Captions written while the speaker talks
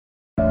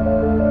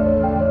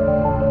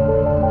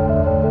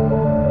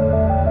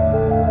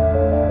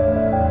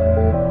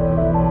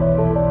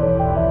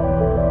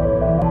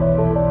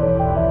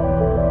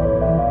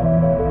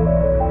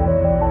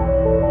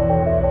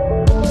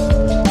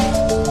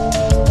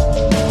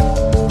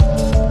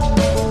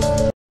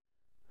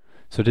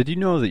So did you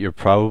know that you're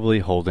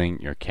probably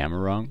holding your camera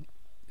wrong?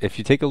 If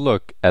you take a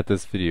look at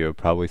this video, you'll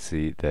probably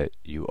see that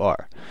you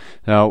are.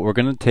 Now we're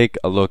going to take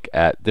a look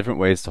at different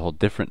ways to hold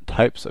different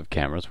types of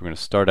cameras. We're going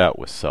to start out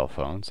with cell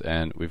phones,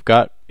 and we've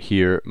got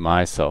here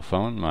my cell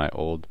phone, my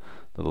old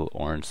little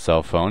orange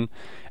cell phone.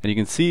 And you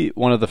can see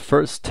one of the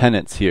first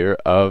tenets here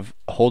of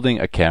holding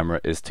a camera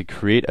is to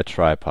create a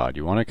tripod.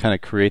 You want to kind of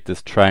create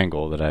this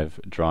triangle that I've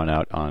drawn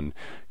out on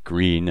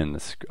green in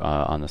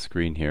on the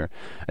screen here,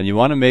 and you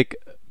want to make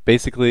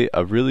basically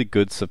a really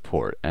good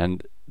support.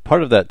 And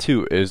part of that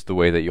too is the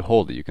way that you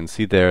hold it. You can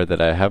see there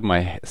that I have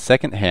my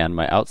second hand,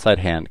 my outside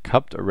hand,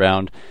 cupped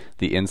around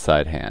the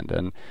inside hand.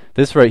 And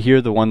this right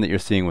here, the one that you're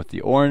seeing with the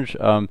orange,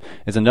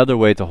 is another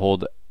way to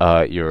hold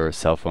your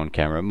cell phone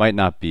camera. It might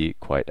not be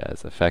quite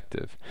as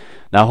effective.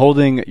 Now,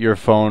 holding your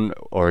phone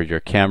or your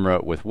camera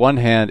with one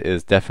hand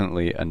is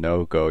definitely a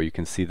no-go. You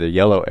can see the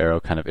yellow arrow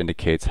kind of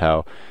indicates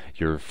how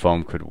your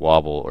phone could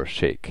wobble or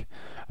shake.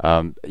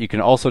 You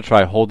can also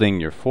try holding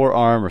your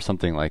forearm or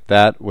something like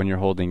that when you're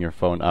holding your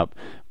phone up,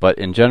 but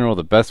in general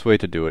the best way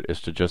to do it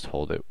is to just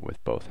hold it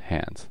with both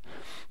hands.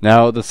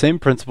 Now the same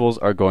principles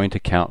are going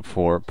to count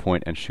for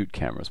point and shoot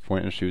cameras.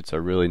 Point and shoots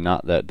are really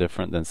not that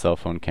different than cell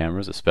phone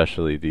cameras,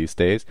 especially these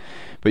days.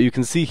 But you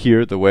can see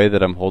here the way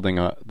that I'm holding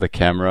the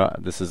camera.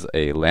 This is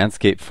a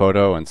landscape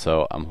photo, and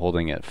so I'm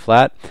holding it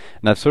flat.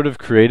 And I've sort of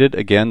created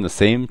again the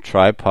same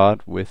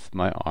tripod with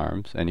my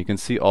arms, and you can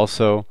see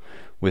also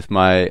with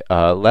my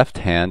left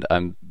hand,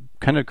 I'm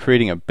kind of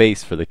creating a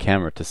base for the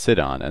camera to sit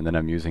on, and then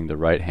I'm using the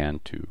right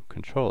hand to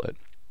control it.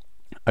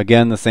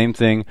 Again, the same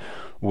thing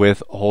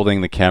with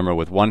holding the camera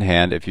with one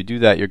hand. If you do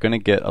that, you're going to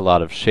get a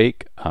lot of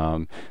shake.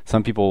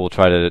 Some people will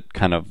try to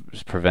kind of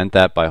prevent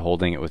that by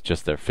holding it with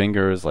just their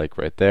fingers, like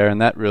right there,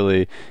 and that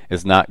really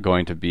is not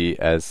going to be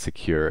as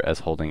secure as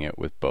holding it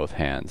with both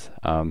hands.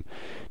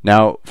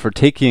 Now, for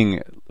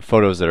taking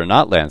photos that are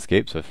not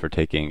landscapes, so for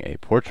taking a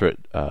portrait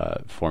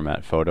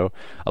format photo,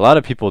 a lot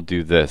of people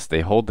do this.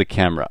 They hold the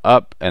camera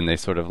up and they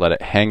sort of let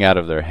it hang out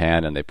of their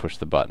hand and they push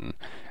the button.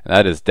 And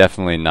that is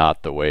definitely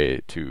not the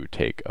way to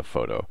take a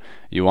photo.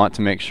 You want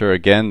to make sure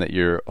again that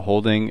you're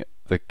holding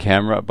the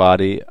camera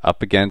body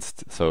up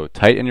against, so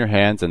tight in your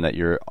hands, and that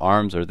your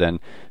arms are then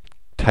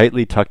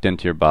tightly tucked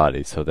into your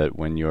body so that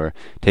when you're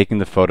taking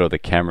the photo, the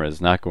camera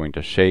is not going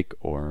to shake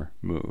or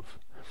move.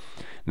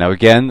 Now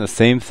again, the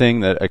same thing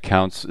that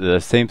accounts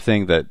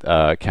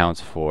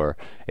for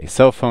a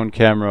cell phone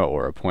camera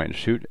or a point and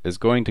shoot is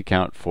going to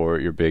count for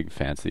your big,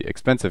 fancy,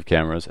 expensive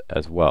cameras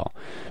as well.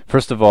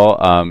 First of all,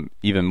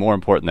 even more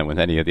important than with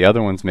any of the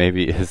other ones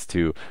maybe, is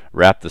to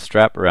wrap the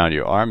strap around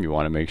your arm. You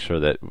want to make sure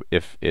that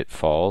if it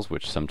falls,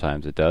 which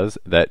sometimes it does,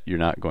 that you're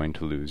not going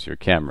to lose your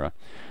camera.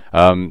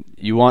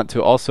 You want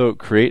to also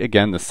create,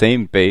 again, the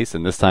same base,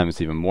 and this time it's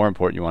even more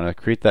important. You want to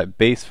create that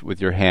base with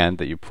your hand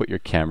that you put your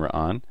camera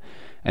on,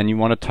 and you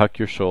want to tuck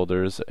your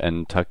shoulders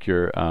and tuck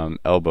your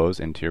elbows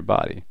into your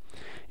body.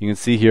 You can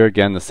see here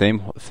again the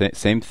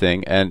same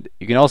thing, and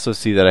you can also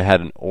see that I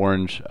had an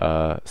orange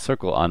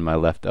circle on my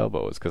left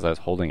elbow. It's because I was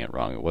holding it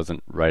wrong. It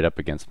wasn't right up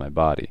against my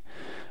body.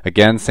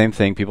 Again, same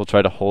thing. People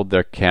try to hold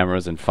their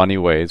cameras in funny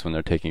ways when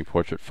they're taking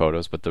portrait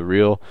photos, but the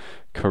real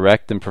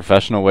correct and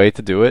professional way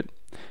to do it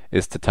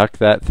is to tuck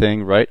that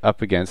thing right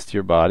up against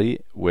your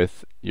body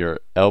with your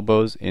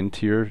elbows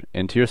into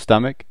your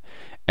stomach,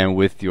 and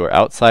with your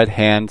outside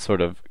hand sort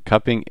of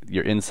cupping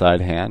your inside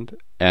hand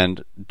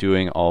and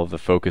doing all of the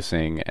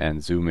focusing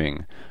and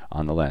zooming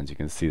on the lens. You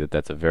can see that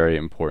that's a very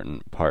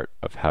important part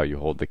of how you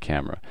hold the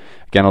camera.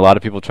 Again, a lot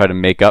of people try to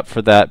make up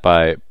for that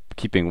by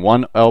keeping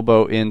one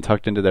elbow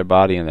tucked into their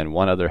body and then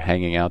one other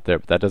hanging out there,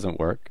 but that doesn't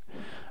work.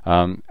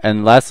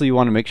 And lastly, you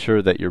want to make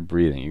sure that you're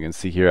breathing. You can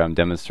see here I'm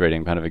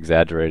demonstrating, kind of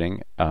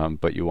exaggerating,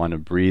 but you want to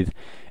breathe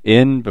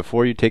in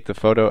before you take the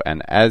photo,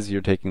 and as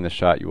you're taking the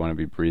shot, you want to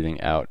be breathing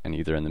out, and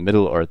either in the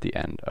middle or at the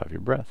end of your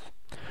breath.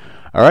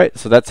 Alright,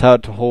 so that's how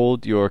to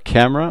hold your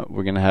camera.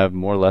 We're going to have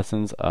more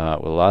lessons with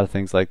a lot of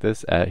things like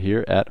this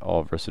here at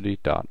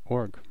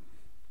allversity.org.